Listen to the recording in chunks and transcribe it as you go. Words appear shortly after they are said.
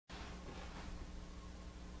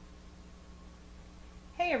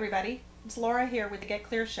Hey everybody, it's Laura here with the Get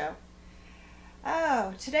Clear Show.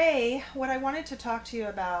 Oh, today what I wanted to talk to you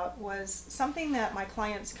about was something that my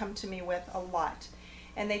clients come to me with a lot.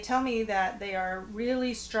 And they tell me that they are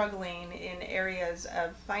really struggling in areas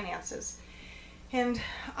of finances. And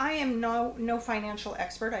I am no financial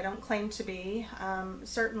expert. I don't claim to be.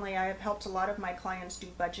 Certainly I have helped a lot of my clients do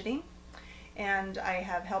budgeting. And I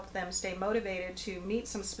have helped them stay motivated to meet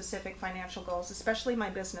some specific financial goals, especially my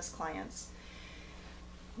business clients.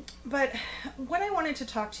 But what I wanted to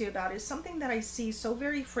talk to you about is something that I see so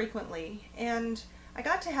very frequently, and I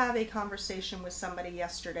got to have a conversation with somebody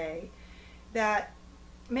yesterday that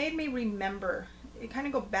made me remember, it kind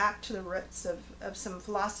of go back to the roots of some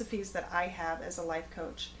philosophies that I have as a life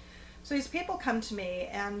coach. So these people come to me,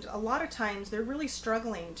 and a lot of times they're really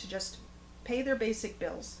struggling to just pay their basic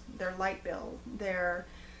bills, their light bill, their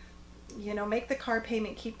make the car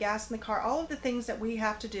payment, keep gas in the car, all of the things that we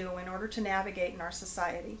have to do in order to navigate in our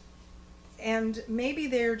society. And maybe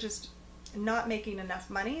they're just not making enough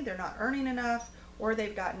money, they're not earning enough, or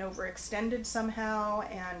they've gotten overextended somehow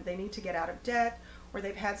and they need to get out of debt, or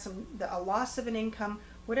they've had a loss of an income,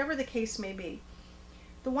 whatever the case may be.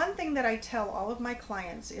 The one thing that I tell all of my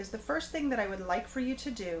clients is the first thing that I would like for you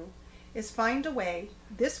to do is find a way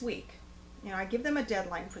this week. I give them a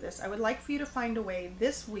deadline for this. I would like for you to find a way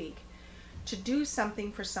this week to do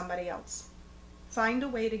something for somebody else. Find a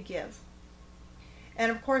way to give.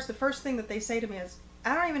 And of course, the first thing that they say to me is,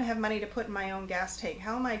 I don't even have money to put in my own gas tank.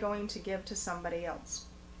 How am I going to give to somebody else?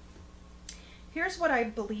 Here's what I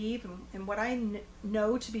believe and what I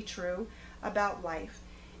know to be true about life.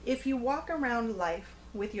 If you walk around life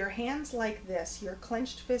with your hands like this, your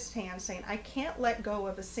clenched fist hands, saying, I can't let go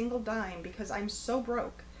of a single dime because I'm so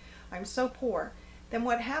broke, I'm so poor, then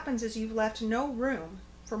what happens is you've left no room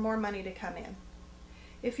for more money to come in.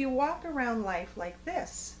 If you walk around life like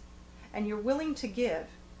this and you're willing to give,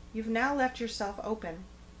 you've now left yourself open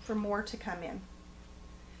for more to come in.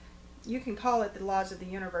 You can call it the laws of the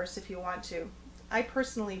universe if you want to. I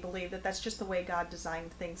personally believe that that's just the way God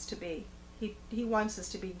designed things to be. He wants us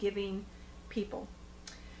to be giving people.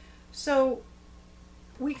 So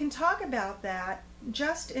we can talk about that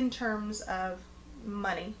just in terms of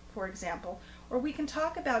money, for example, or we can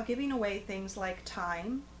talk about giving away things like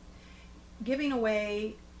time, giving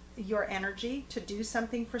away your energy to do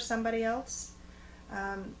something for somebody else.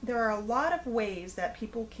 There are a lot of ways that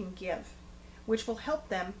people can give, which will help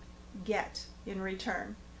them get in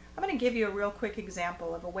return. I'm going to give you a real quick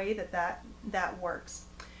example of a way that works.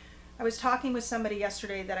 I was talking with somebody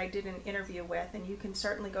yesterday that I did an interview with, and you can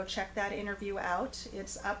certainly go check that interview out.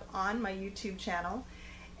 It's up on my YouTube channel.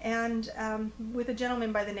 And with a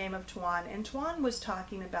gentleman by the name of Tuan. And Tuan was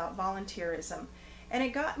talking about volunteerism. And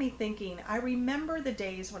it got me thinking, I remember the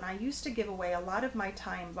days when I used to give away a lot of my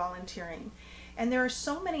time volunteering. And there are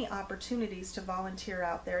so many opportunities to volunteer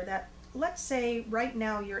out there that, let's say right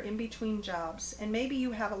now you're in between jobs and maybe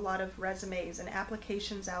you have a lot of resumes and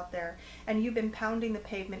applications out there and you've been pounding the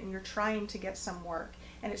pavement and you're trying to get some work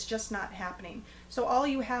and it's just not happening. So all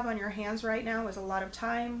you have on your hands right now is a lot of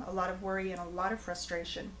time, a lot of worry, and a lot of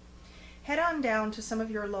frustration. Head on down to some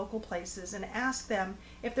of your local places and ask them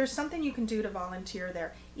if there's something you can do to volunteer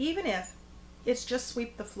there, even if it's just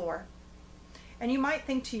sweep the floor. And you might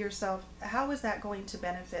think to yourself, how is that going to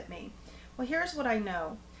benefit me? Well, here's what I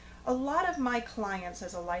know. A lot of my clients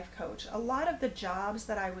as a life coach, a lot of the jobs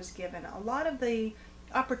that I was given, a lot of the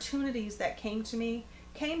opportunities that came to me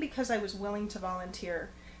came because I was willing to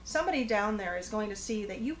volunteer. Somebody down there is going to see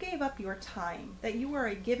that you gave up your time, that you were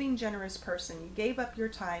a giving, generous person. You gave up your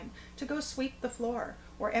time to go sweep the floor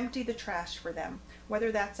or empty the trash for them,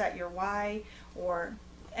 whether that's at your Y or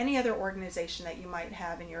any other organization that you might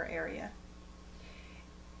have in your area.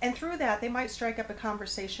 And through that, they might strike up a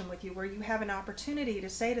conversation with you where you have an opportunity to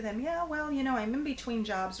say to them, yeah, well, I'm in between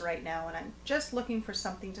jobs right now and I'm just looking for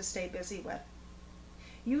something to stay busy with.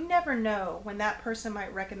 You never know when that person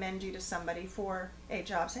might recommend you to somebody for a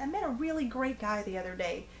job. Say, I met a really great guy the other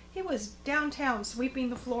day. He was downtown sweeping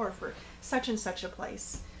the floor for such and such a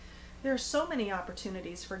place. There are so many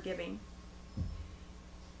opportunities for giving.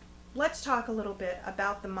 Let's talk a little bit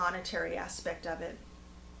about the monetary aspect of it.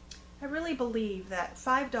 I really believe that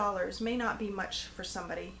 $5 may not be much for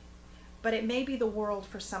somebody, but it may be the world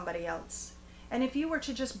for somebody else. And if you were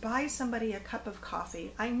to just buy somebody a cup of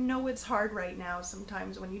coffee, I know it's hard right now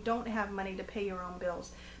sometimes when you don't have money to pay your own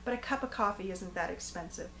bills, but a cup of coffee isn't that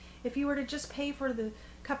expensive. If you were to just pay for the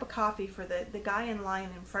cup of coffee for the guy in line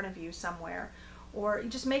in front of you somewhere, or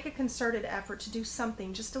just make a concerted effort to do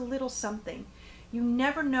something, just a little something, you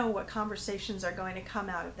never know what conversations are going to come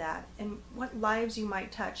out of that and what lives you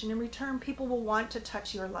might touch. And in return, people will want to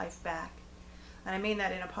touch your life back. And I mean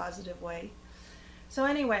that in a positive way. So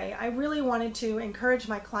anyway, I really wanted to encourage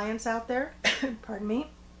my clients out there, pardon me,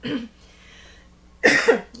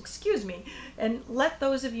 excuse me, and let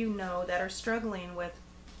those of you know that are struggling with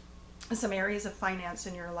some areas of finance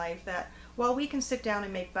in your life that while we can sit down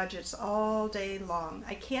and make budgets all day long,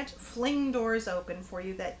 I can't fling doors open for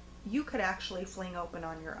you that you could actually fling open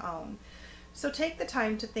on your own. So take the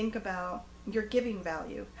time to think about your giving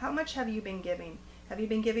value. How much have you been giving? Have you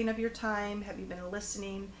been giving of your time? Have you been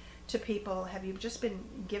listening to people? Have you just been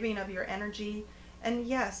giving of your energy? And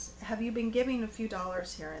yes, have you been giving a few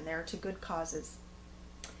dollars here and there to good causes?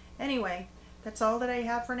 Anyway, that's all that I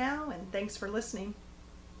have for now, and thanks for listening.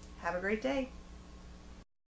 Have a great day.